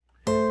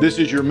This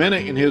is your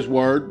Minute in His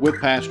Word with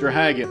Pastor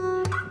Haggett.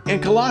 In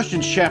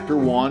Colossians chapter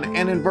 1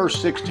 and in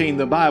verse 16,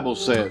 the Bible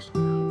says,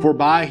 "For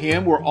by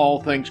Him were all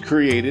things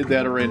created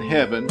that are in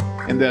heaven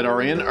and that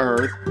are in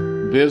earth,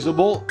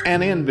 visible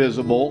and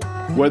invisible,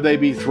 whether they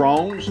be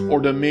thrones or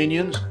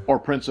dominions or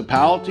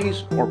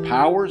principalities or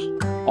powers.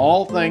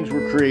 All things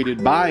were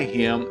created by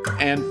Him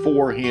and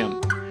for Him."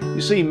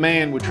 You see,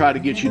 man would try to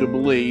get you to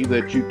believe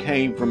that you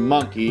came from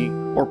monkey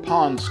or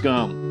pond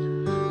scum.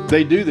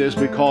 They do this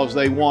because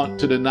they want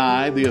to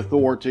deny the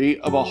authority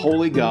of a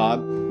holy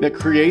God that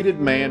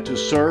created man to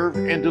serve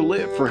and to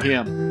live for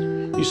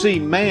Him. You see,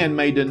 man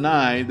may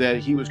deny that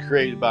he was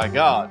created by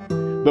God,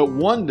 but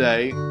one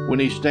day when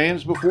he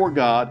stands before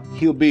God,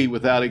 he'll be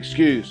without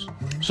excuse.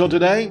 So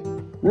today,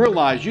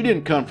 realize you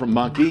didn't come from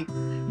monkey.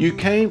 You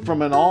came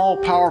from an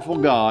all-powerful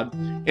God,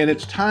 and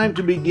it's time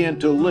to begin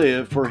to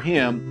live for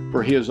Him,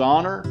 for His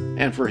honor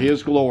and for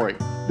His glory.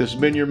 This has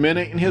been your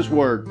Minute in His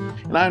Word,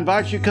 and I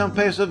invite you to come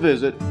pay us a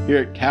visit here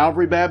at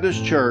Calvary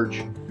Baptist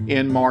Church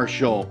in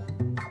Marshall.